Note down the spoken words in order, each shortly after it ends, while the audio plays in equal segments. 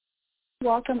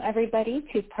Welcome, everybody,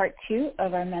 to part 2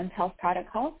 of our Men's Health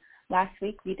Protocol. Last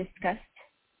week, we discussed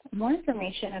more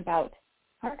information about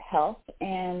heart health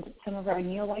and some of our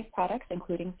Neolife products,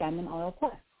 including Salmon Oil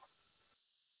Plus.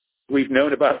 We've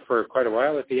known about for quite a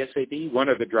while at the SAB. One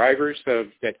of the drivers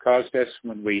that caused us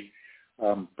when we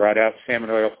brought out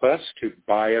Salmon Oil Plus to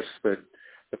bias the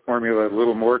formula a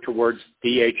little more towards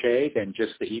DHA than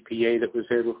just the EPA that was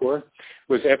there before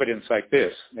was evidence like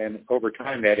this. And over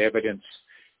time, that evidence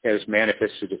has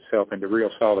manifested itself into real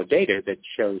solid data that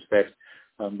shows that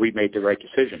we made the right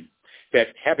decision. That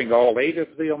having all 8 of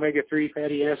the omega-3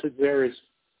 fatty acids there is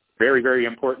very, very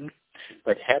important,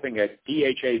 but having a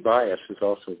DHA bias is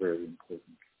also very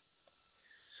important.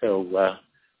 So,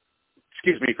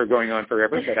 excuse me for going on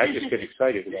forever, but I just get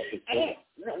excited about this. Hey,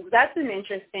 that's an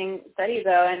interesting study,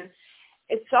 though, and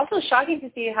it's also shocking to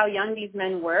see how young these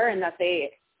men were and that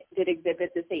they did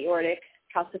exhibit this aortic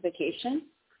calcification.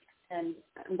 And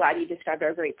I'm glad you described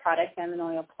our great product, Salmon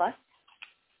Oil Plus.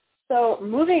 So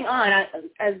moving on,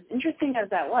 as interesting as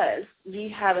that was, we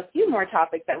have a few more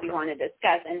topics that we want to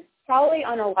discuss, and probably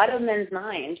on a lot of men's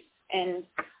mind, and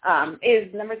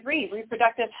is number 3,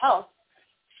 reproductive health.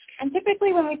 And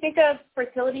typically when we think of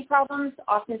fertility problems,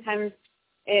 oftentimes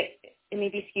it may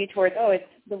be skewed towards, it's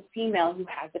the female who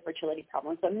has the fertility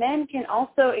problems. But men can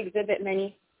also exhibit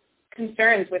many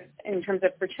concerns in terms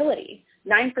of fertility.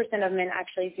 9% of men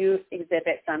actually do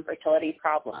exhibit some fertility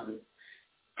problems.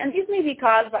 And these may be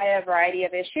caused by a variety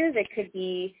of issues. It could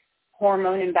be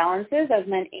hormone imbalances. As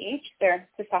men age, their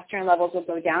testosterone levels will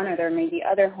go down, or there may be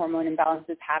other hormone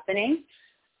imbalances happening.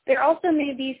 There also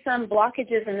may be some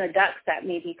blockages in the ducts that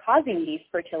may be causing these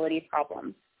fertility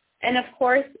problems. And of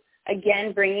course,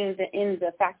 again, bringing in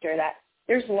the factor that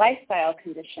there's lifestyle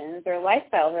conditions, there are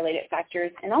lifestyle-related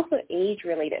factors, and also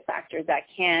age-related factors that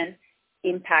can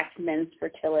impact men's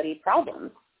fertility problems.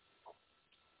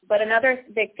 But another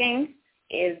big thing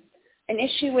is an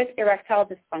issue with erectile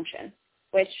dysfunction,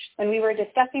 which when we were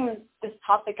discussing this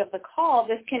topic of the call,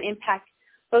 this can impact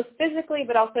both physically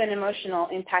but also an emotional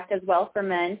impact as well for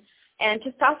men. And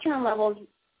testosterone levels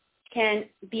can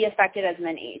be affected as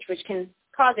men age, which can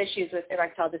cause issues with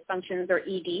erectile dysfunctions, or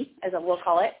ED, as we'll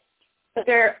call it. But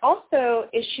there are also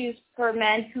issues for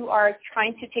men who are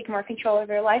trying to take more control of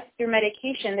their life through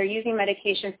medication. They're using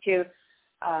medications to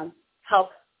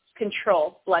help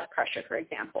control blood pressure, for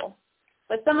example.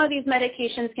 But some of these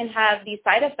medications can have these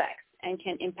side effects and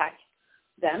can impact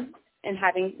them and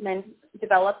having men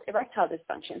develop erectile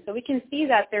dysfunction. So we can see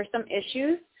that there's some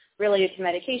issues related to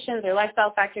medications or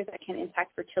lifestyle factors that can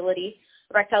impact fertility,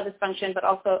 erectile dysfunction, but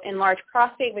also enlarged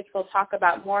prostate, which we'll talk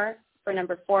about more for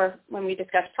number 4 when we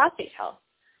discuss prostate health.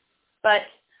 But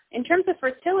in terms of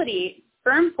fertility,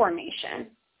 sperm formation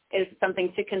is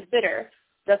something to consider.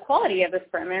 The quality of the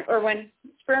sperm, or when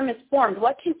sperm is formed,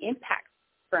 what can impact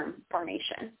sperm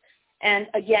formation? And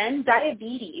again,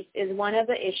 diabetes is one of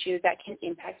the issues that can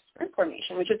impact sperm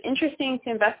formation, which is interesting to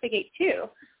investigate too,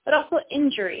 but also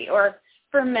injury, or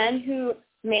for men who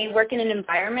may work in an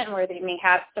environment where they may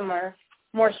have some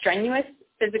more strenuous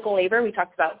physical labor. We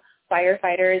talked about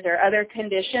firefighters or other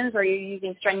conditions where you're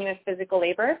using strenuous physical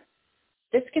labor.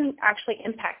 This can actually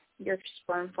impact your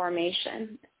sperm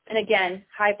formation. And again,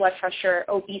 high blood pressure,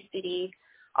 obesity,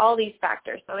 all these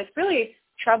factors. So it's really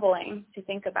troubling to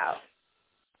think about.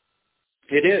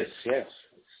 It is, yes.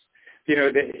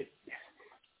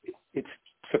 It's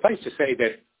suffice to say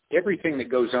that everything that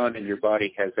goes on in your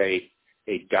body has a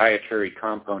dietary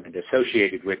component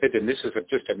associated with it, and this is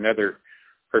just another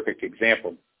perfect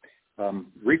example.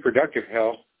 Reproductive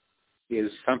health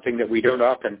is something that we don't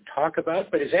often talk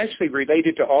about, but is actually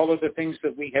related to all of the things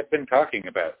that we have been talking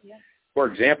about. Yeah. For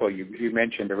example, you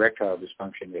mentioned erectile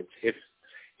dysfunction. It's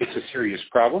a serious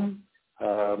problem,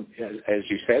 as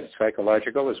you said,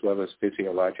 psychological as well as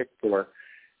physiologic for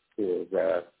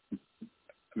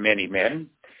many men.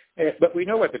 But we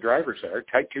know what the drivers are.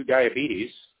 Type 2 diabetes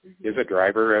is a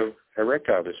driver of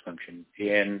erectile dysfunction,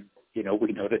 and we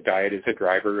know that diet is a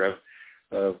driver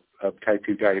of type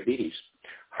 2 diabetes.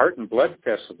 Heart and blood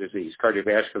vessel disease,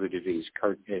 cardiovascular disease,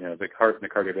 the heart and the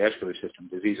cardiovascular system,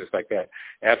 diseases like that,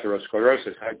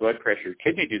 atherosclerosis, high blood pressure,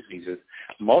 kidney diseases,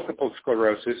 multiple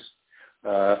sclerosis,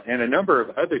 and a number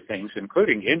of other things,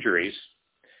 including injuries,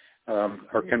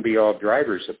 can be all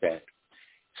drivers of that.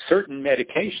 Certain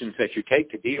medications that you take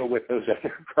to deal with those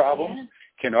other problems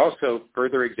can also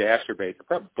further exacerbate the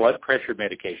problem. Blood pressure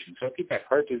medication. So if you've got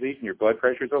heart disease and your blood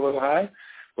pressure is a little high,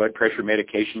 blood pressure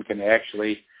medication can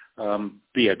actually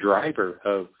be a driver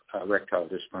of erectile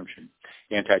dysfunction.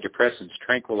 Antidepressants,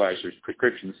 tranquilizers,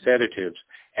 prescription sedatives,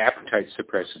 appetite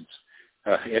suppressants,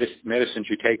 medicines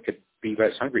you take be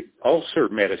less hungry. Ulcer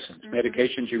medicines,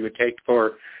 medications you would take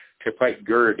to fight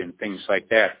GERD and things like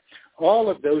that. All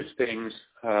of those things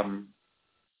are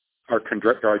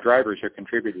drivers or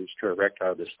contributors to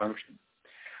erectile dysfunction.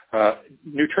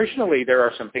 Nutritionally, there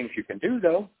are some things you can do,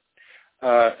 though.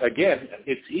 Again,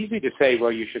 it's easy to say,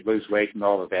 well, you should lose weight and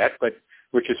all of that,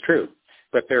 which is true.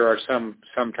 But there are some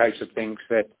types of things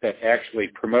that actually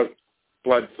promote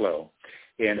blood flow.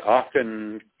 And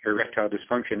often erectile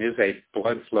dysfunction is a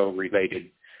blood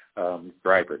flow-related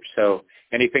driver. So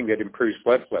anything that improves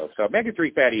blood flow. So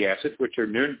omega-3 fatty acids, which are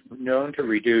known to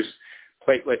reduce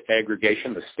platelet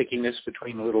aggregation, the stickiness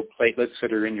between the little platelets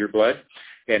that are in your blood,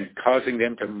 and causing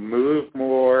them to move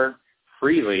more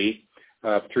freely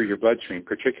through your bloodstream,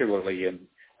 particularly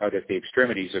out at the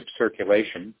extremities of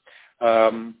circulation.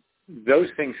 Those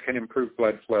things can improve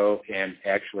blood flow and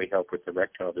actually help with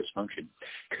erectile dysfunction.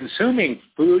 Consuming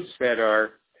foods that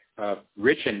are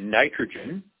rich in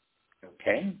nitrogen,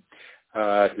 okay,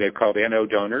 they're called NO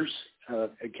donors,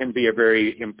 it can be a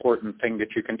very important thing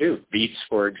that you can do. Beets,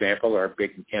 for example, are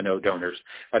big NO donors.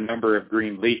 A number of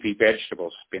green leafy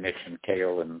vegetables, spinach and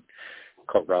kale and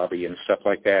kohlrabi and stuff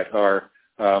like that, are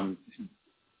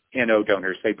NO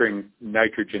donors. They bring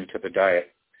nitrogen to the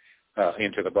diet,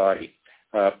 into the body.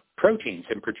 Proteins,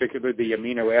 in particular, the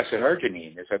amino acid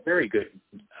arginine is a very good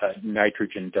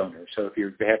nitrogen donor. So if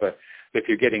you're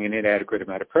getting an inadequate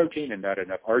amount of protein and not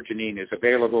enough arginine is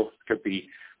available to be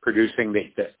producing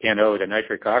the NO, the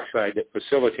nitric oxide that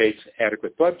facilitates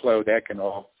adequate blood flow, that can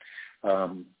all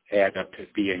add up to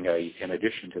being an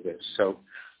addition to this. So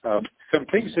some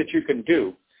things that you can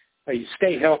do: you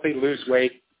stay healthy, lose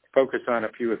weight, focus on a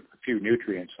few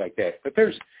nutrients like that. But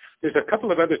there's a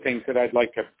couple of other things that I'd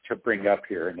like to bring up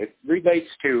here, and it relates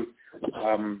to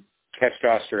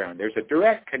testosterone. There's a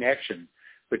direct connection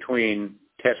between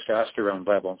testosterone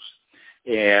levels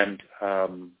and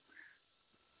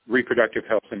reproductive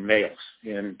health in males,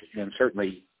 and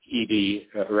certainly ED,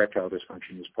 erectile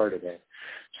dysfunction, is part of that.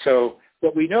 So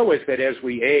what we know is that as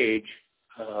we age,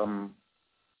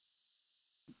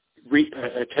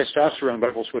 testosterone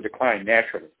levels will decline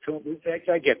naturally. So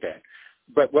I get that.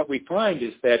 But what we find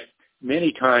is that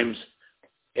many times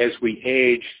as we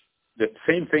age, the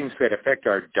same things that affect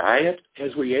our diet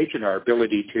as we age and our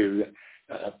ability to,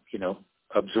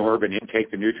 absorb and intake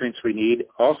the nutrients we need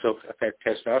also affect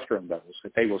testosterone levels.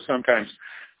 That they will sometimes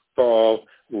fall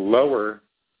lower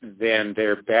than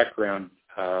their background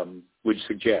would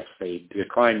suggest. They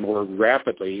decline more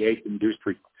rapidly. Age-induced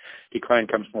decline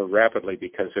comes more rapidly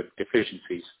because of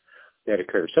deficiencies that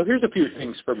occur. So here's a few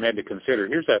things for men to consider.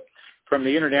 Here's from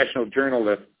the International Journal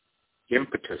of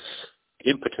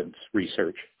Impotence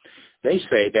Research. They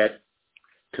say that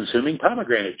consuming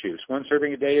pomegranate juice, 1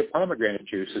 serving a day of pomegranate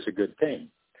juice, is a good thing.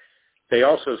 They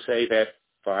also say that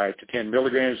 5 to 10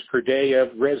 milligrams per day of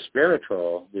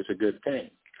resveratrol is a good thing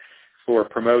for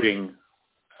promoting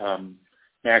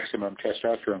maximum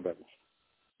testosterone levels.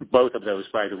 Both of those,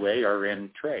 by the way, are in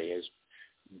tray, as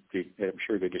I'm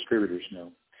sure the distributors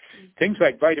know. Things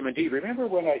like vitamin D. Remember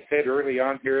when I said early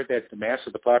on here that the mass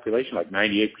of the population, like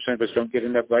 98% of us, don't get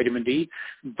enough vitamin D?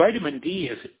 Vitamin D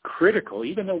is critical.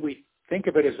 Even though we think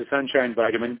of it as a sunshine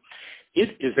vitamin,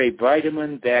 it is a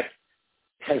vitamin that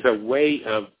has a way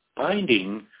of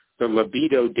binding the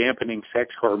libido-dampening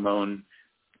sex hormone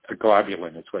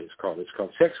globulin. That's what it's called. It's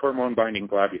called sex hormone binding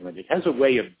globulin. It has a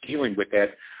way of dealing with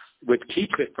that, which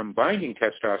keeps it from binding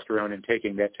testosterone and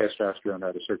taking that testosterone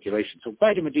out of circulation. So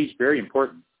vitamin D is very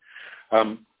important.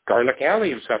 Garlic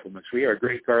allium supplements. We are a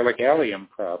great garlic allium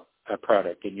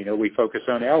product, and, we focus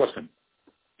on allicin.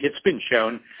 It's been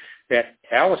shown that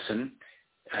allicin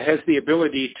has the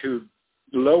ability to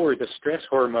lower the stress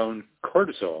hormone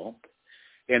cortisol,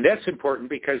 and that's important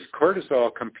because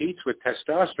cortisol competes with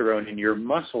testosterone in your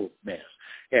muscle mass,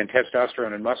 and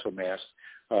testosterone and muscle mass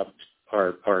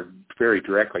are very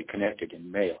directly connected in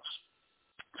males.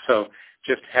 So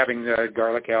just having the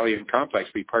garlic allium complex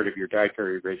be part of your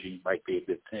dietary regime might be a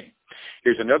good thing.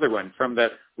 Here's another one from the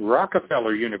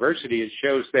Rockefeller University. It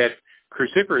shows that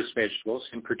cruciferous vegetables,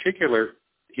 in particular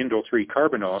indole-3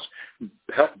 carbanols,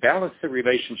 help balance the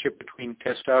relationship between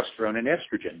testosterone and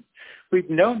estrogen. We've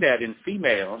known that in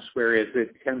females, whereas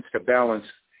it tends to balance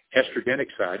estrogenic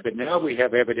side, but now we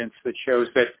have evidence that shows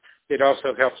that it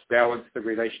also helps balance the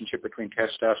relationship between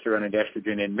testosterone and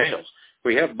estrogen in males.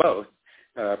 We have both.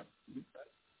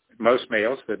 Most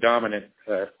males, the dominant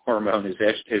hormone is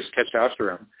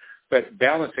testosterone, but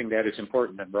balancing that is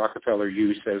important, and Rockefeller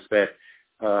U says that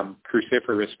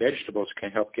cruciferous vegetables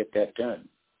can help get that done.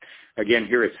 Again,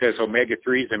 here it says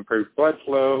omega-3s improve blood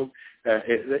flow.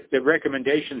 The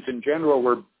recommendations in general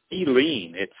were be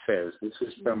lean, it says. This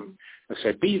is from, I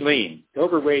said, be lean.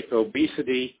 Overweight,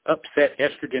 obesity, upset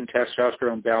estrogen,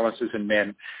 testosterone balances in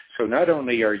men. So not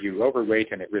only are you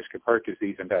overweight and at risk of heart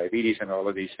disease and diabetes and all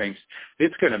of these things,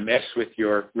 it's going to mess with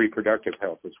your reproductive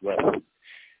health as well.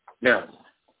 Now,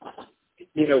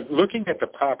 looking at the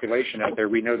population out there,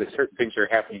 we know that certain things are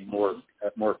happening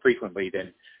more frequently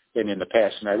than in the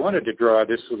past. And I wanted to draw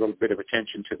this a little bit of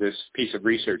attention to this piece of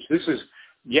research. This is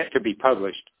yet to be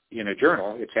published in a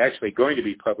journal. It's actually going to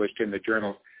be published in the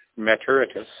journal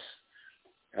Maturitas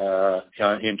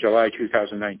in July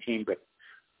 2019, but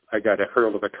I got a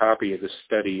hurl of a copy of the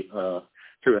study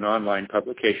through an online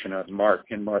publication on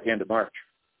end of March.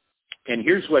 And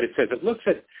here's what it says. It looks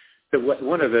at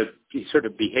one of the sort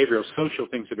of behavioral social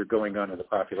things that are going on in the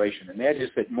population, and that is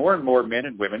that more and more men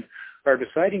and women are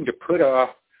deciding to put off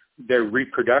their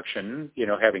reproduction,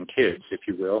 having kids, if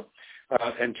you will,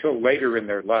 until later in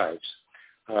their lives.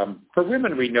 For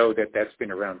women, we know that that's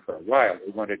been around for a while.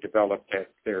 They want to develop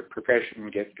their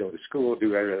profession, go to school,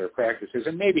 do other practices,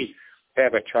 and maybe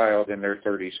have a child in their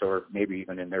 30s or maybe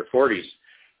even in their 40s.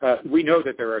 We know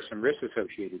that there are some risks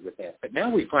associated with that. But now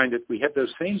we find that we have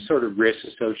those same sort of risks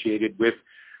associated with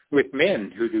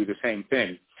men who do the same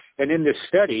thing. And in this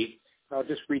study, I'll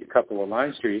just read a couple of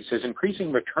lines to you. It says,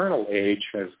 increasing maternal age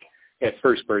at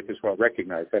first birth is well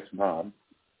recognized. That's mom.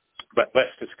 But let's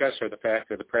discuss the fact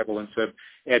that the prevalence of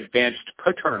advanced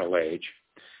paternal age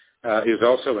is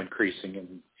also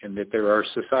increasing, and that there are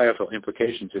societal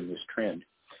implications in this trend.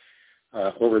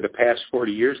 Over the past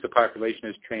 40 years, the population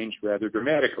has changed rather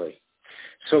dramatically.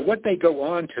 So what they go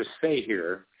on to say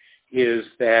here is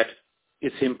that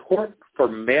it's important for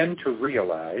men to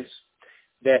realize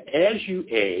that as you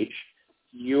age,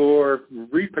 your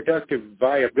reproductive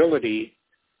viability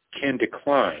can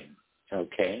decline,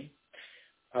 okay?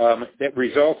 That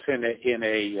results in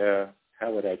a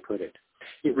how would I put it?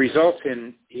 It results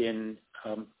in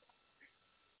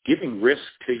giving risk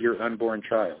to your unborn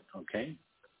child, okay?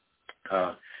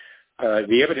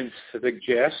 The evidence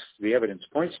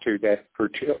points to that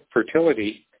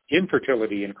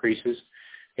infertility increases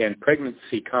and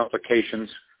pregnancy complications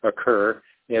occur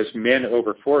as men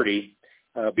over 40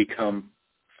 become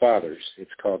fathers.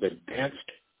 It's called advanced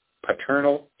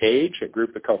paternal age, a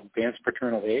group called advanced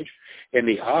paternal age, and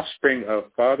the offspring of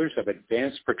fathers of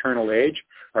advanced paternal age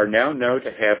are now known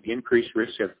to have increased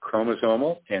risk of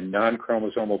chromosomal and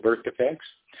non-chromosomal birth defects,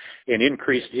 and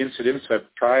increased incidence of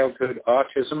childhood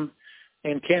autism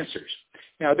and cancers.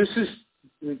 Now, this is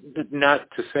not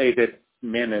to say that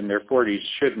men in their 40s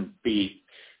shouldn't be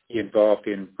involved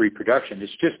in reproduction.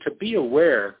 It's just to be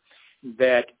aware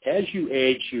that as you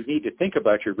age, you need to think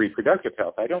about your reproductive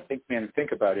health. I don't think men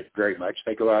think about it very much.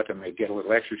 They go out and they get a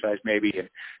little exercise maybe and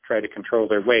try to control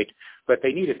their weight, but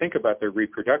they need to think about their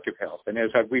reproductive health. And as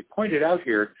we pointed out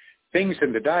here, things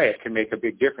in the diet can make a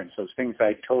big difference. Those things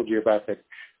I told you about that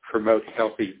promote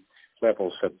healthy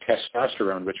levels of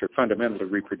testosterone, which are fundamental to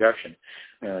reproduction.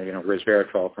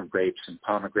 Resveratrol from grapes and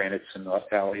pomegranates and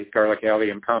garlic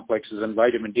allium complexes and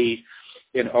vitamin D,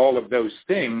 and all of those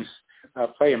things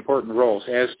play important roles,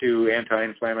 as do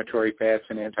anti-inflammatory fats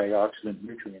and antioxidant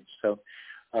nutrients. So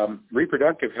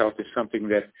reproductive health is something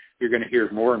that you're going to hear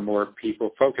more and more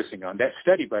people focusing on. That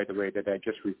study, by the way, that I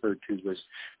just referred to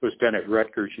was done at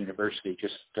Rutgers University,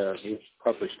 it was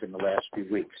published in the last few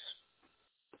weeks.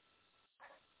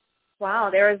 Wow,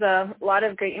 there was a lot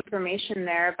of great information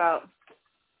there about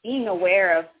being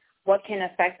aware of what can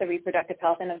affect the reproductive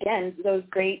health, and again, those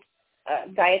great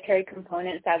dietary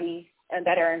components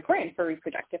that are important for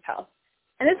reproductive health.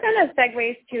 And this kind of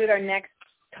segues to our next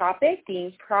topic,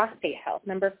 being prostate health,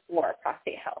 number 4,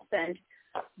 prostate health. And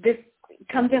this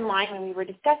comes in line when we were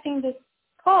discussing this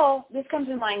call, this comes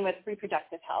in line with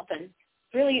reproductive health. And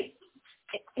really,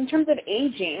 in terms of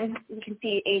aging, we can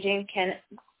see aging can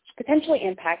potentially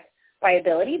impact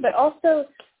viability, but also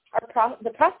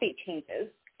the prostate changes.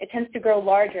 It tends to grow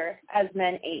larger as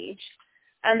men age.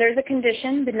 And there's a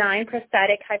condition, benign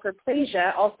prostatic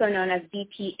hyperplasia, also known as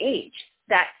BPH,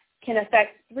 that can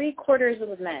affect 3/4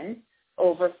 of men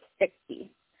over 60.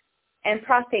 And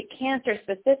prostate cancer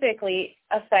specifically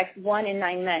affects 1 in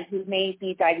 9 men who may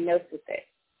be diagnosed with it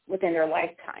within their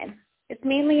lifetime. It's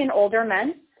mainly in older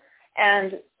men,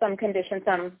 and some conditions,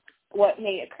 what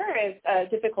may occur is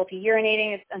difficulty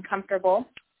urinating, it's uncomfortable.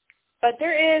 But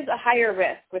there is a higher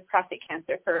risk with prostate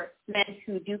cancer for men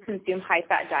who do consume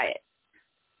high-fat diets.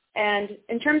 And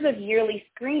in terms of yearly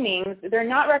screenings, they're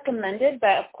not recommended,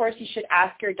 but of course you should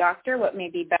ask your doctor what may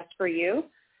be best for you.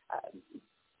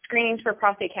 Screenings for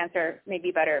prostate cancer may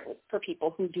be better for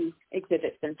people who do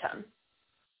exhibit symptoms.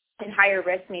 And higher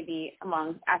risk may be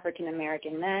among African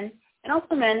American men and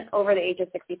also men over the age of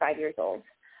 65 years old.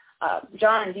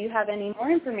 John, do you have any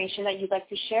more information that you'd like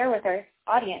to share with our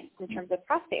audience in terms of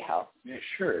prostate health? Yeah,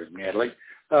 sure, Natalie.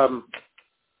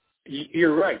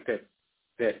 You're right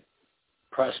that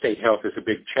prostate health is a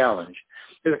big challenge.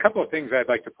 There's a couple of things I'd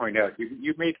like to point out.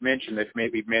 You made mention that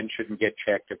maybe men shouldn't get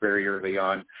checked very early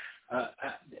on.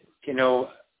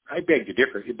 I beg to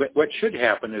differ. But what should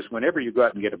happen is whenever you go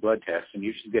out and get a blood test, and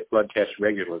you should get blood tests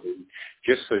regularly,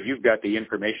 just so you've got the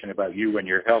information about you when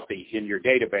you're healthy in your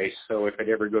database, so if it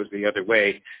ever goes the other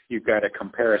way, you've got a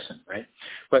comparison, right?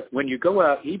 But when you go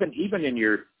out, even in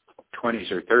your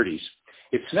 20s or 30s,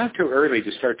 it's not too early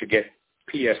to start to get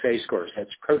PSA scores.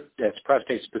 That's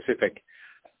prostate-specific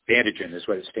antigen is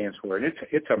what it stands for, and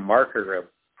it's a marker of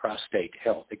prostate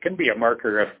health. It can be a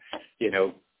marker of,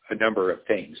 a number of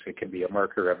things. It can be a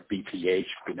marker of BPH,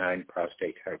 benign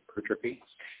prostate hypertrophy.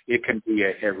 It can be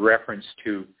a reference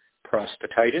to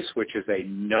prostatitis, which is a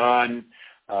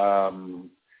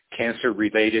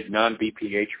non-cancer-related,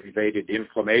 non-BPH-related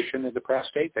inflammation of the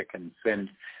prostate that can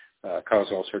cause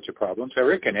all sorts of problems.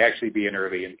 Or it can actually be an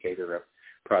early indicator of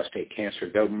prostate cancer.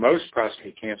 Though most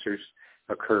prostate cancers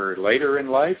occur later in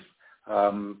life,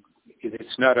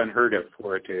 it's not unheard of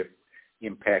for it to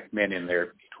impact men in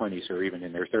their 20s or even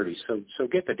in their 30s. So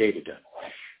get the data done.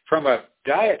 From a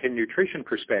diet and nutrition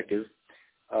perspective,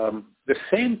 the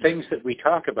same things that we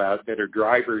talk about that are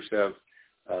drivers of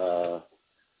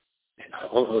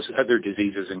all those other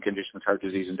diseases and conditions, heart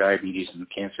disease and diabetes and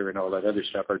cancer and all that other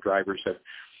stuff, are drivers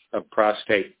of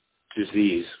prostate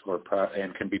disease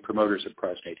and can be promoters of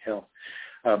prostate health.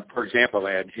 For example,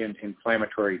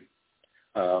 inflammatory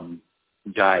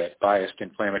diet, biased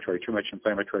inflammatory, too much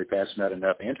inflammatory fats, not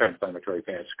enough anti-inflammatory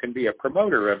fats, can be a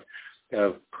promoter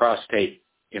of prostate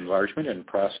enlargement and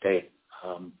prostate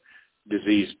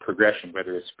disease progression,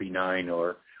 whether it's benign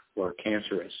or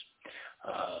cancerous.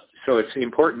 So it's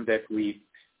important that we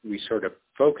sort of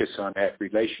focus on that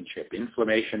relationship.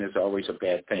 Inflammation is always a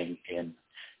bad thing, and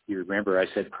you remember I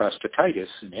said prostatitis,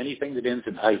 and anything that ends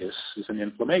in itis is an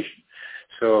inflammation.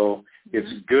 So it's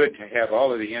good to have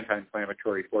all of the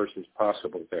anti-inflammatory forces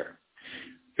possible there.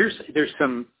 There's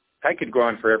some, I could go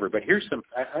on forever, but here's some,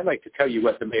 I like to tell you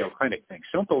what the Mayo Clinic thinks.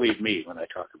 Don't believe me when I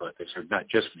talk about this, or not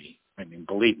just me. I mean,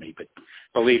 believe me, but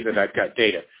believe that I've got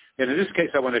data. And in this case,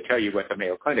 I want to tell you what the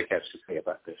Mayo Clinic has to say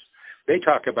about this. They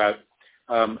talk about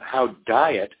how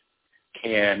diet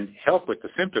can help with the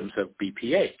symptoms of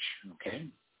BPH, okay?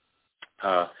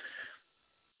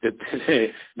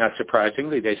 Not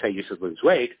surprisingly, they say you should lose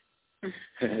weight,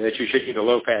 that you should eat a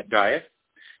low-fat diet,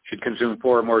 should consume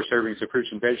 4 or more servings of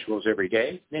fruits and vegetables every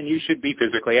day, and you should be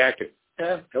physically active.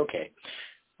 Okay.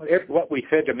 What we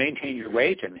said to maintain your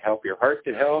weight and help your heart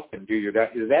to health and do your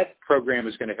that program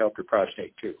is going to help your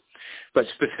prostate too. But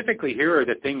specifically, here are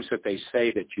the things that they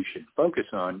say that you should focus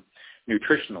on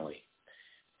nutritionally.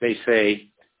 They say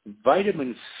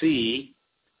vitamin C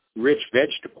rich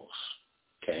vegetables,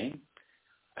 okay,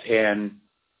 and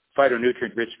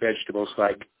phytonutrient-rich vegetables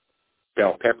like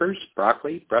bell peppers,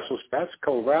 broccoli, Brussels sprouts,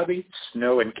 kohlrabi,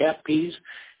 snow and cap peas,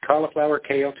 cauliflower,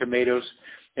 kale, tomatoes,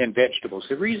 and vegetables.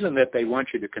 The reason that they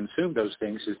want you to consume those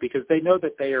things is because they know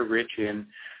that they are rich in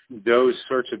those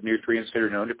sorts of nutrients that are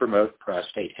known to promote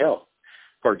prostate health.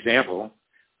 For example,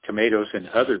 tomatoes and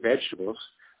other vegetables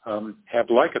have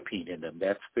lycopene in them.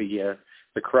 That's the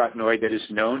carotenoid that is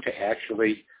known to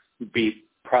actually be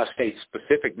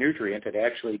prostate-specific nutrient that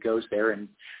actually goes there and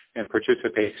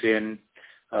participates in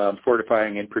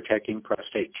fortifying and protecting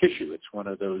prostate tissue. It's one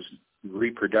of those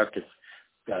reproductive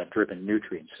driven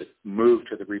nutrients that move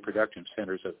to the reproductive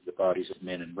centers of the bodies of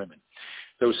men and women.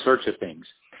 Those sorts of things.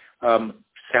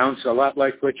 Sounds a lot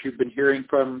like what you've been hearing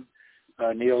from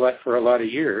Neil for a lot of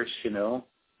years,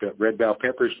 The red bell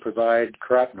peppers provide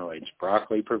carotenoids.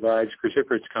 Broccoli provides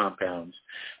cruciferous compounds.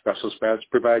 Brussels sprouts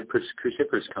provide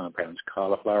cruciferous compounds.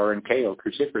 Cauliflower and kale,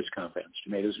 cruciferous compounds.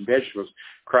 Tomatoes and vegetables,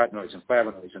 carotenoids and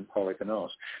flavonoids and polyphenols.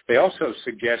 They also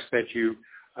suggest that you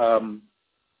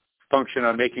function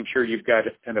on making sure you've got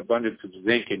an abundance of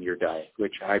zinc in your diet,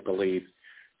 which I believe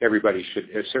everybody should,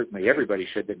 certainly everybody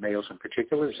should, but males in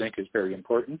particular. Zinc is very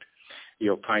important.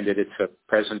 You'll find that it's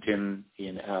present in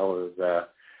our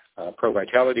Pro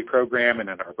Vitality program and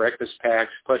in our breakfast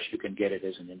packs, plus you can get it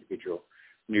as an individual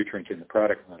nutrient in the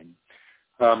product line.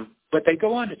 But they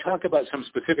go on to talk about some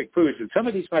specific foods, and some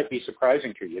of these might be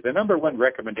surprising to you. The number one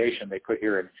recommendation they put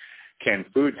here in, can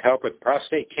foods help with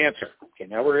prostate cancer? Okay,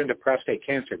 now we're into prostate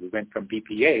cancer. We went from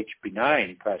BPH,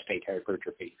 benign prostate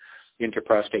hypertrophy, into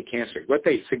prostate cancer. What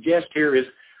they suggest here is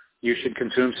you should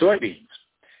consume soybeans.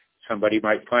 Somebody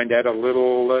might find that a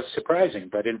little surprising,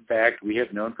 but in fact, we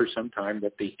have known for some time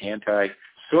that the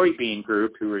soybean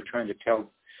group who are trying to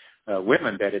tell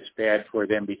women that it's bad for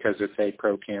them because it's a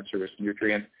pro-cancerous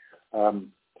nutrient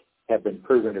have been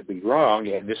proven to be wrong,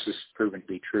 and this is proven to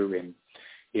be true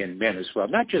in men as well.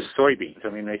 Not just soybeans. I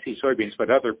mean, I see soybeans, but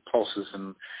other pulses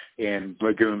and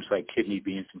legumes like kidney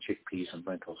beans and chickpeas and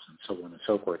lentils and so on and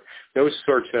so forth. Those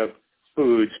sorts of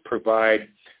foods provide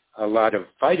a lot of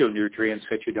phytonutrients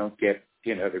that you don't get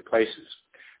in other places.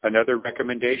 Another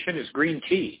recommendation is green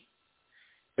tea.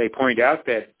 They point out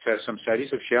that some studies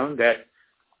have shown that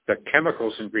the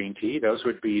chemicals in green tea, those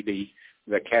would be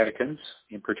the catechins,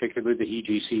 in particular the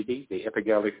EGCD, the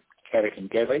epigallic catechin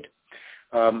gallate,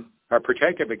 are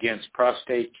protective against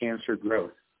prostate cancer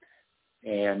growth,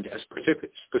 and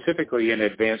specifically in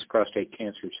advanced prostate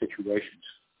cancer situations.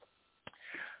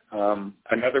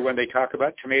 Another one they talk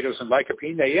about, tomatoes and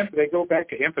lycopene, they go back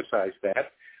to emphasize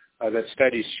that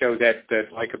studies show that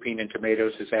lycopene in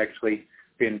tomatoes has actually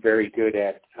been very good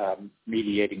at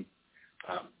mediating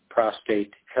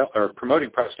prostate health, or promoting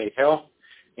prostate health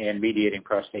and mediating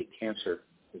prostate cancer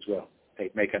as well.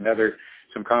 They make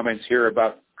some comments here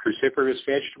about cruciferous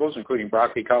vegetables, including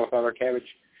broccoli, cauliflower, cabbage,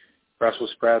 Brussels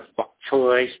sprouts, bok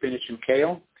choy, spinach, and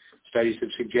kale. Studies have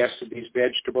suggested these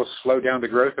vegetables slow down the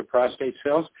growth of prostate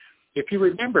cells. If you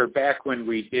remember back when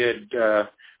we did our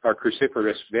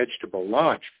cruciferous vegetable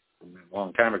launch a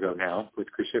long time ago now with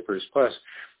Cruciferous Plus,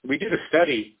 we did a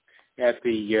study at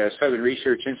the Southern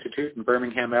Research Institute in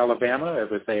Birmingham, Alabama.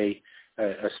 It was a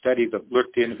study that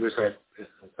looked in, it was a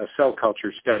cell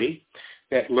culture study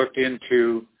that looked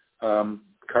into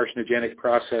carcinogenic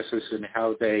processes and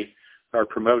how they are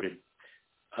promoted.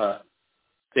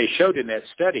 They showed in that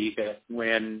study that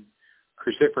when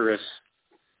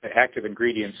active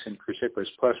ingredients in Cruciferous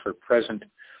Plus were present,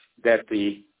 that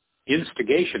the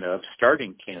instigation of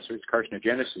starting cancers,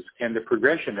 carcinogenesis, and the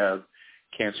progression of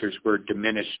cancers were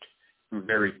diminished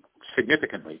very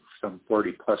significantly, some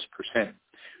 40+%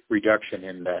 reduction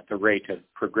in the rate of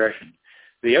progression.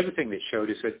 The other thing that showed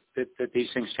is that these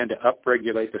things tend to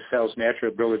upregulate the cell's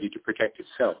natural ability to protect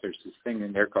itself. There's this thing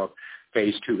in there called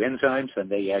phase 2 enzymes, and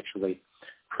they actually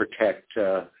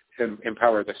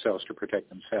empower the cells to protect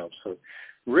themselves. So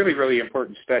really, really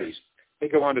important studies. They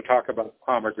go on to talk about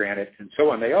pomegranate and so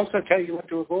on. They also tell you what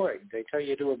to avoid. They tell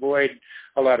you to avoid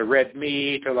a lot of red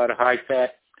meat, a lot of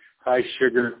high-fat,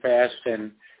 high-sugar, fast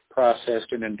and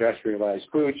processed and industrialized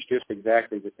foods, just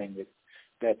exactly the thing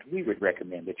that we would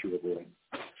recommend that you avoid.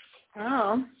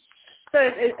 Oh.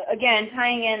 So, again,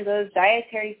 tying in those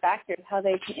dietary factors, how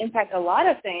they can impact a lot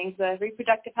of things,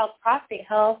 reproductive health, prostate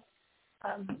health,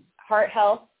 heart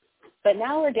health. But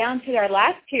now we're down to our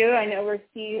last two. I know we're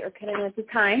cutting into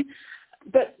time.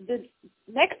 But the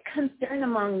next concern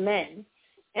among men,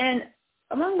 and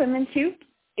among women too,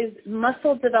 is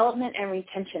muscle development and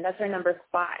retention. That's our number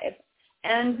 5.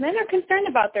 And men are concerned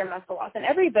about their muscle loss, and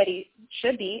everybody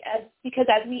should be, because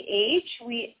as we age,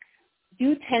 we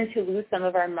do tend to lose some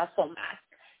of our muscle mass.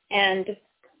 And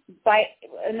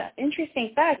an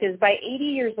interesting fact is by 80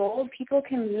 years old, people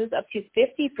can lose up to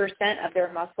 50% of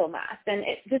their muscle mass. And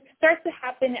this starts to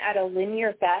happen at a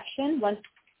linear fashion. Once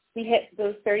we hit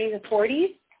those 30s and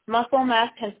 40s, muscle mass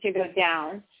tends to go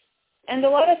down. And a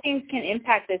lot of things can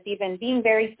impact this. Even being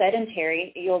very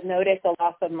sedentary, you'll notice a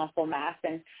loss of muscle mass.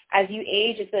 And as you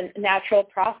age, it's a natural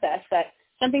process. But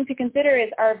something to consider is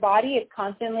our body is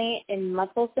constantly in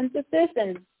muscle synthesis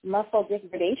and muscle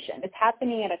degradation. It's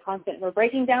happening at a constant. We're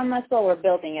breaking down muscle, we're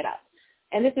building it up.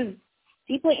 And this is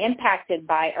deeply impacted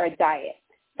by our diet.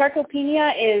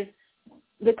 Sarcopenia is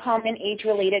the common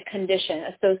age-related condition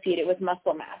associated with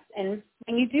muscle mass. And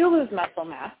when you do lose muscle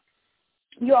mass,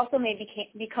 you also may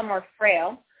become more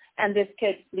frail, and this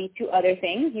could lead to other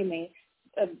things. You may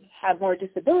have more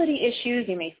disability issues.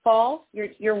 You may fall.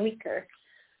 You're weaker.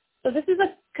 So this is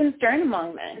a concern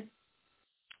among men.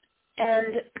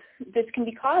 And this can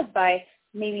be caused by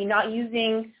maybe not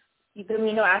using the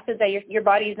amino acids that your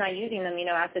body is not using the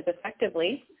amino acids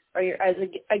effectively. Or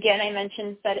again, I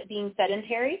mentioned being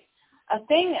sedentary.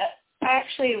 I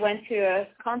actually went to a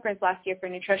conference last year for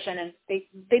nutrition, and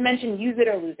they mentioned use it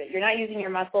or lose it. You're not using your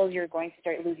muscles, you're going to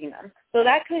start losing them. So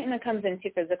that kind of comes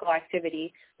into physical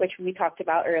activity, which we talked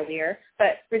about earlier.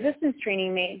 But resistance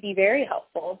training may be very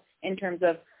helpful in terms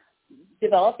of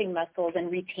developing muscles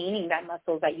and retaining that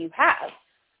muscle that you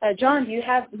have. John, do you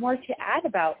have more to add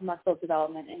about muscle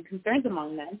development and concerns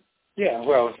among men? Yeah,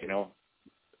 well,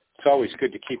 it's always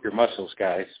good to keep your muscles,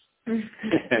 guys.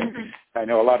 I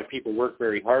know a lot of people work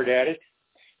very hard at it.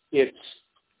 It's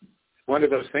one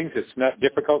of those things that's not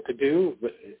difficult to do,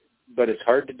 but it's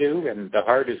hard to do, and the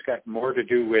hard has got more to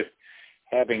do with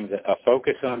having a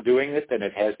focus on doing it than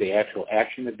it has the actual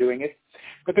action of doing it.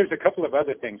 But there's a couple of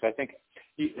other things. I think,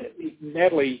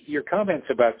 Natalie, your comments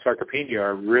about sarcopenia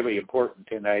are really important,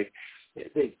 and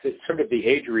sort of the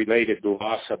age-related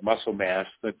loss of muscle mass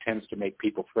that tends to make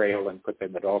people frail and put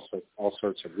them at all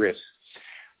sorts of risks.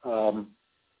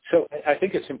 So I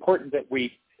think it's important that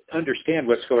we understand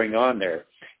what's going on there.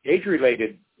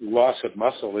 Age-related loss of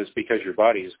muscle is because your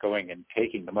body is going and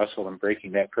taking the muscle and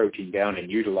breaking that protein down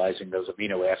and utilizing those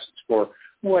amino acids for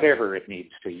whatever it needs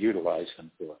to utilize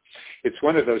them for. It's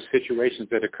one of those situations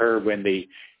that occur when the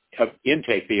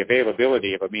intake, the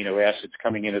availability of amino acids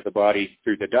coming into the body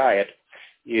through the diet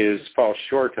falls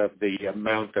short of the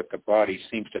amount that the body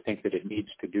seems to think that it needs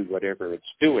to do whatever it's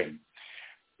doing.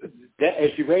 That,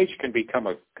 as you age, can become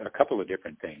a couple of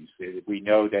different things. We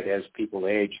know that as people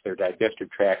age, their digestive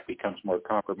tract becomes more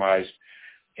compromised,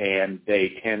 and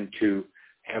they tend to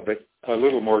have a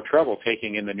little more trouble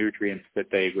taking in the nutrients that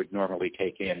they would normally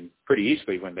take in pretty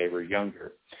easily when they were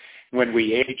younger. When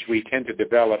we age, we tend to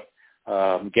develop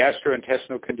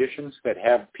gastrointestinal conditions that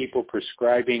have people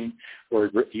prescribing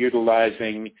or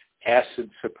utilizing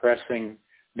acid-suppressing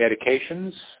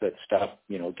medications that stop,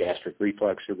 gastric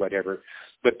reflux or whatever.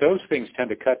 But those things tend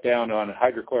to cut down on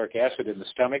hydrochloric acid in the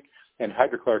stomach, and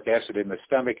hydrochloric acid in the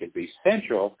stomach is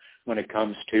essential when it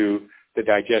comes to the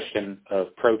digestion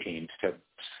of proteins, to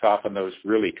soften those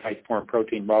really tight-formed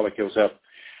protein molecules up,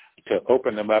 to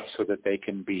open them up so that they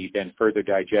can be then further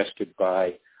digested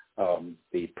by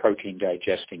the protein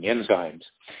digesting enzymes.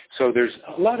 So there's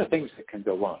a lot of things that can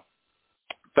go on.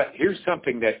 But here's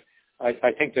something that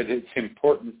I think that it's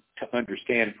important to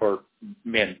understand for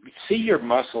men. See your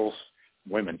muscles,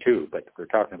 women too, but we're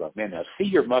talking about men now. See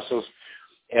your muscles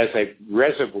as a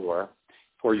reservoir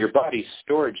for your body's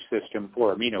storage system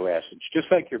for amino acids. Just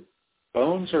like your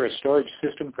bones are a storage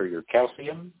system for your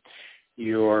calcium,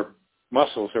 your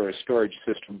muscles are a storage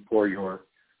system for your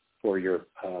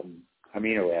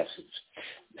amino acids.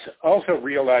 So also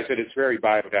realize that it's very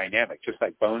biodynamic. Just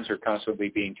like bones are constantly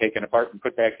being taken apart and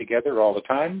put back together all the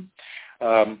time,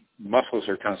 muscles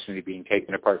are constantly being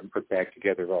taken apart and put back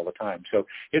together all the time. So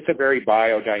it's a very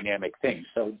biodynamic thing.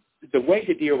 So the way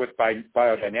to deal with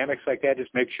biodynamics like that is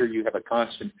make sure you have a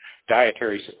constant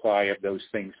dietary supply of those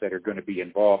things that are going to be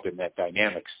involved in that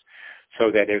dynamics, so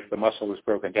that if the muscle is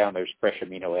broken down, there's fresh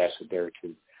amino acid there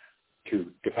to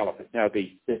develop it. Now,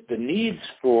 the needs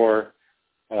for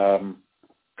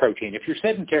protein. If you're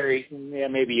sedentary,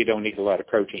 maybe you don't need a lot of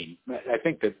protein. I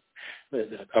think that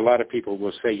a lot of people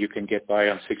will say you can get by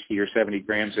on 60 or 70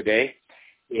 grams a day.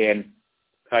 And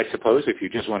I suppose if you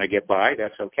just want to get by,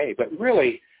 that's okay. But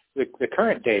really, the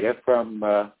current data from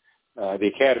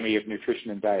the Academy of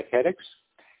Nutrition and Dietetics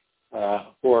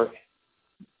for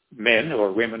men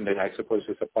or women, that I suppose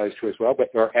this applies to as well, but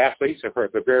or athletes or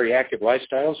have very active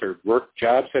lifestyles or work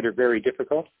jobs that are very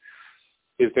difficult,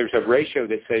 is there's a ratio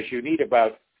that says you need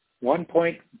about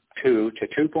 1.2 to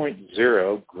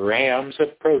 2.0 grams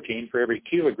of protein for every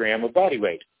kilogram of body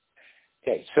weight.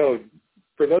 Okay, so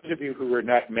for those of you who are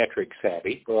not metric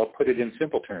savvy, well, I'll put it in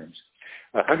simple terms.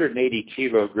 A 180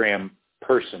 kilogram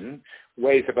person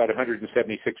weighs about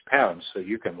 176 pounds, so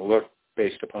you can look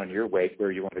based upon your weight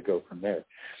where you want to go from there.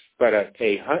 But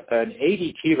an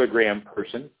 80 kilogram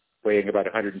person weighing about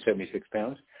 176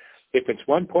 pounds, if it's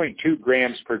 1.2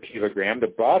 grams per kilogram,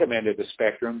 the bottom end of the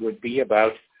spectrum would be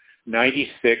about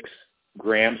 96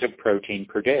 grams of protein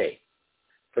per day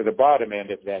for the bottom end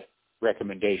of that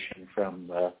recommendation from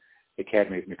the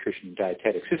Academy of Nutrition and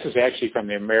Dietetics. This is actually from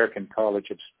the American College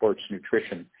of Sports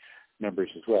Nutrition numbers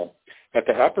as well. At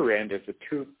the upper end is the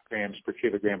 2 grams per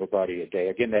kilogram of body a day.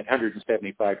 Again, that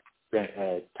 175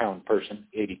 pound person,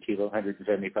 80 kilo,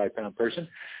 175 pound person,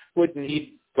 would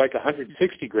need like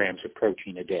 160 grams of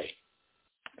protein a day.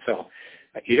 So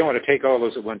you don't want to take all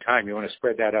those at one time. You want to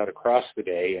spread that out across the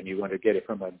day, and you want to get it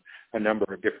from a number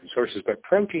of different sources. But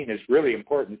protein is really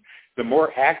important. The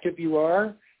more active you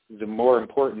are, the more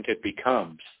important it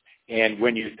becomes. And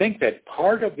when you think that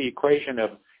part of the equation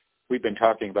of, we've been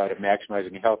talking about it,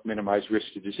 maximizing health, minimize risk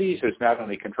to disease, is not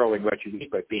only controlling what you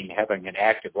eat, but having an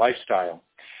active lifestyle.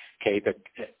 Okay,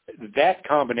 that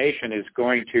combination is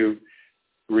going to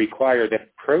require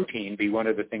that protein be one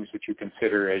of the things that you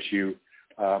consider as you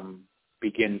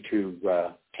begin to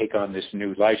take on this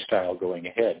new lifestyle going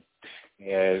ahead.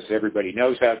 As everybody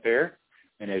knows out there,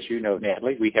 and as you know,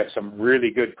 Natalie, we have some really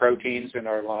good proteins in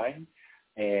our line,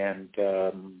 and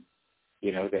they're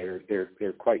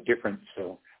quite different.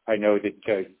 So I know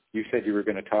that you said you were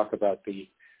going to talk about the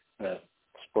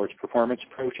sports performance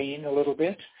protein a little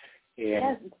bit.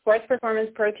 Yes, sports performance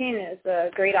protein is a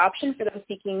great option for those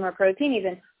seeking more protein,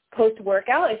 even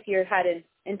post-workout. If you've had an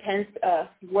intense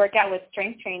workout with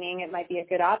strength training, it might be a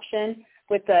good option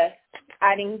with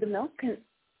adding the milk.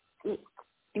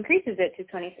 increases it to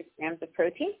 26 grams of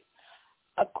protein.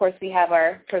 Of course, we have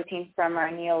our protein from our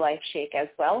Neolife shake as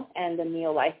well, and the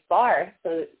Neolife bar.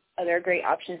 So they're great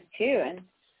options too. And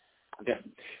yeah.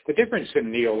 The difference in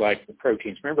Neolife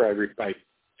proteins, remember I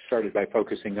started by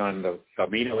focusing on the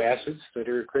amino acids that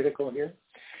are critical here,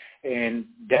 and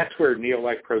that's where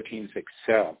Neolife proteins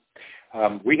excel.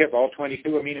 We have all 22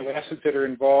 amino acids that are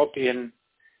involved in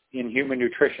human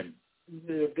nutrition.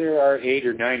 There are 8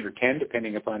 or 9 or 10,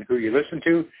 depending upon who you listen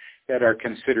to, that are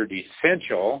considered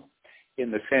essential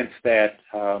in the sense that,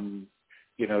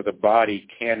 the body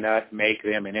cannot make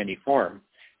them in any form,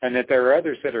 and that there are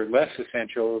others that are less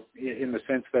essential in the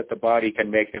sense that the body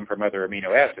can make them from other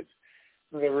amino acids.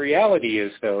 The reality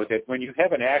is, though, that when you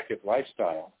have an active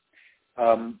lifestyle,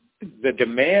 the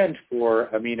demand for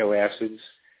amino acids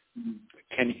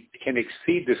can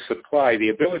exceed the supply, the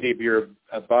ability of your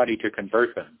body to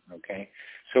convert them, okay?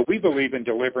 So we believe in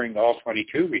delivering all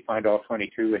 22. We find all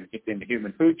 22 in the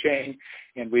human food chain,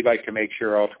 and we'd like to make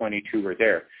sure all 22 are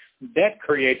there. That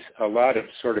creates a lot of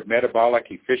sort of metabolic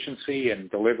efficiency in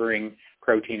delivering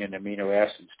protein and amino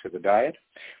acids to the diet.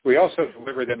 We also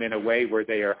deliver them in a way where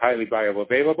they are highly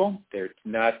bioavailable.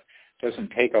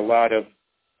 Doesn't take a lot of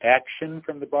action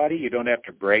from the body. You don't have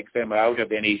to break them out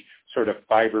of any sort of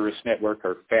fibrous network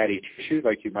or fatty tissue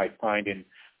like you might find in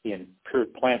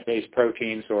plant-based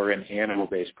proteins or in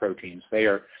animal-based proteins. They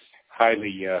are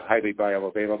highly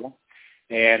bioavailable,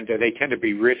 and they tend to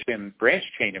be rich in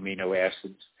branched-chain amino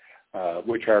acids,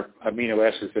 which are amino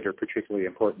acids that are particularly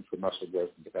important for muscle growth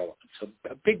and development. So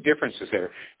a big difference is there.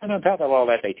 And on top of all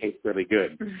that, they taste really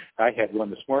good. Mm-hmm. I had one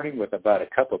this morning with about a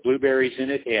cup of blueberries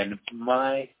in it, and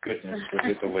my goodness, was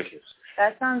it delicious.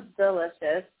 That sounds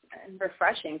delicious and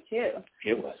refreshing, too.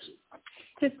 It was.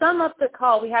 To sum up the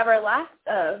call, we have our last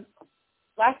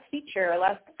feature, our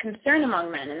last concern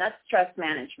among men, and that's stress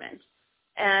management.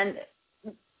 And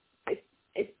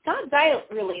it's not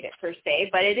diet-related per se,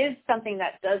 but it is something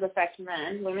that does affect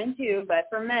men, women too. But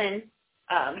for men,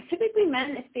 typically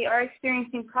men, if they are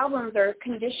experiencing problems or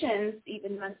conditions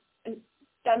even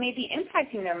that may be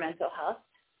impacting their mental health,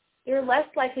 they're less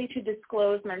likely to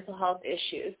disclose mental health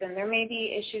issues. And there may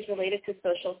be issues related to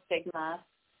social stigma.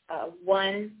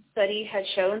 One study has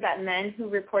shown that men who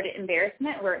reported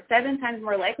embarrassment were 7 times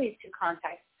more likely to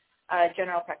contact a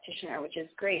general practitioner, which is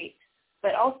great.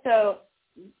 But also,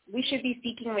 we should be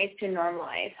seeking ways to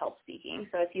normalize help seeking.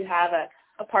 So if you have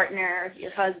a partner,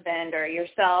 your husband, or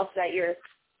yourself that you're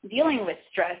dealing with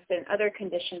stress and other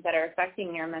conditions that are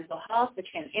affecting your mental health, which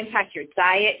can impact your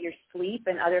diet, your sleep,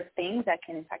 and other things that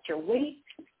can impact your weight,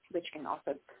 which can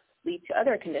also lead to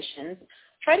other conditions,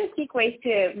 try to seek ways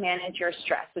to manage your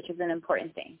stress, which is an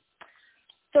important thing.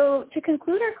 So to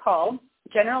conclude our call,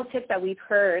 general tips that we've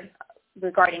heard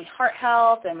regarding heart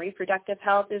health and reproductive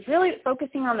health is really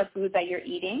focusing on the food that you're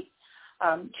eating,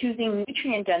 choosing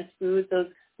nutrient-dense foods, those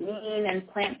lean and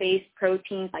plant-based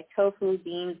proteins like tofu,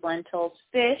 beans, lentils,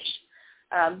 fish,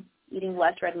 eating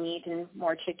less red meat and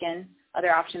more chicken,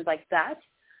 other options like that,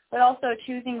 but also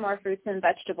choosing more fruits and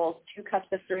vegetables, 2 cups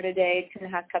of fruit a day,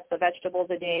 2.5 cups of vegetables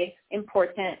a day,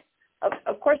 important.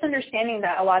 Of course, understanding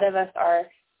that a lot of us are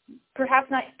perhaps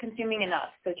not consuming enough,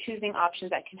 so choosing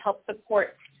options that can help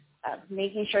support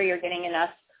making sure you're getting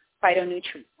enough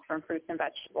phytonutrients from fruits and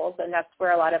vegetables, and that's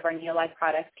where a lot of our Neolife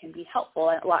products can be helpful,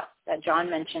 and a lot that John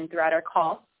mentioned throughout our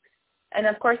call. And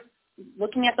of course,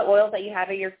 looking at the oils that you have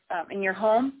in your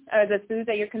home, or the foods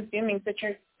that you're consuming,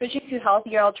 switching to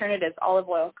healthier alternatives, olive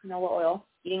oil, canola oil,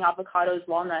 eating avocados,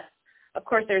 walnuts. Of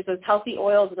course, there's those healthy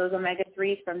oils, those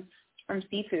omega-3s from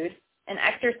seafood, and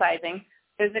exercising,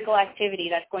 physical activity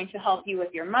that's going to help you with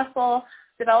your muscle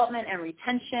development and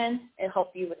retention. It'll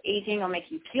help you with aging. It'll make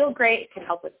you feel great. It can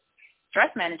help with stress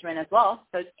management as well.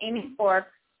 So it's aiming for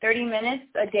 30 minutes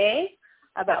a day,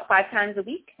 about 5 times a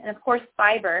week. And, of course,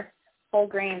 fiber, whole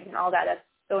grains, and all that. That's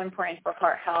so important for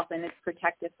heart health, and it's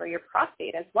protective for your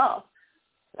prostate as well.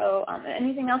 So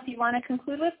anything else you want to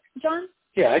conclude with, John?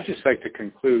 Yeah, I'd just like to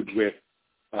conclude with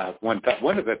one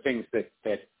of the things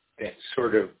that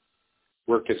sort of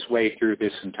worked its way through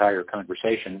this entire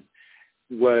conversation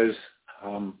was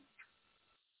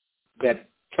that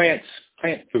plant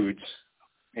foods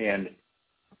and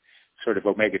sort of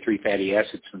omega-3 fatty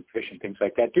acids from fish and things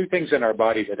like that do things in our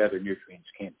body that other nutrients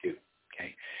can't do.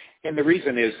 Okay, and the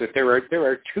reason is that there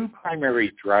are 2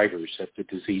 primary drivers of the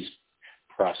disease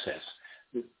process: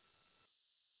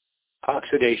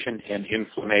 oxidation and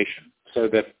inflammation. So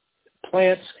that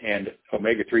plants and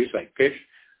omega-3s like fish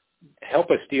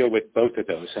help us deal with both of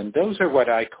those, and those are what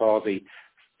I call the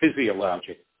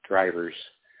physiologic drivers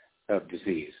of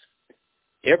disease.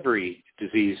 Every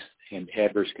disease an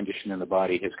adverse condition in the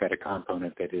body has got a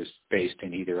component that is based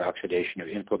in either oxidation or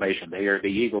inflammation. They are the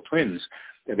evil twins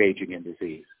of aging and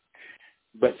disease.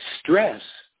 But stress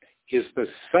is the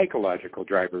psychological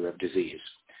driver of disease,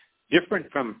 different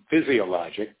from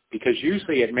physiologic, because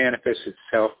usually it manifests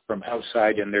itself from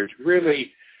outside, and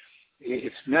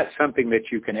it's not something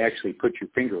that you can actually put your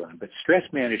finger on. But stress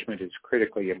management is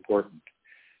critically important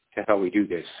to how we do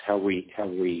this, how we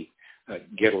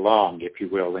get along, if you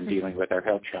will, in dealing with our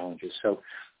health challenges. So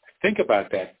think about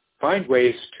that. Find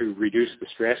ways to reduce the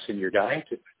stress in your diet,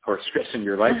 or stress in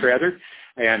your life, rather,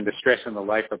 and the stress in the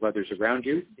life of others around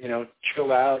you.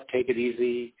 Chill out, take it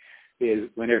easy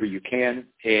whenever you can,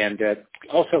 and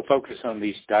also focus on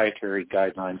these dietary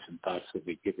guidelines and thoughts that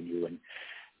we've given you. And,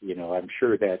 I'm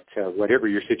sure that whatever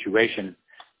your situation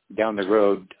down the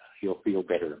road, you'll feel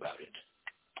better about it.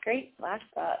 Great last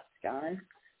thoughts, John.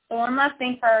 So one last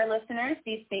thing for our listeners,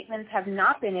 these statements have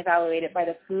not been evaluated by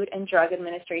the Food and Drug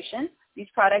Administration. These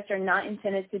products are not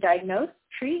intended to diagnose,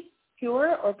 treat,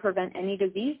 cure, or prevent any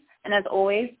disease. And as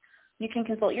always, you can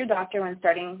consult your doctor when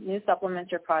starting new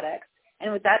supplements or products.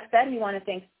 And with that said, we want to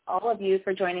thank all of you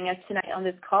for joining us tonight on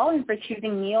this call and for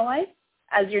choosing Neolife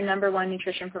as your #1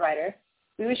 nutrition provider.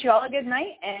 We wish you all a good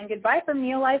night, and goodbye from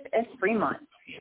Neolife in Fremont.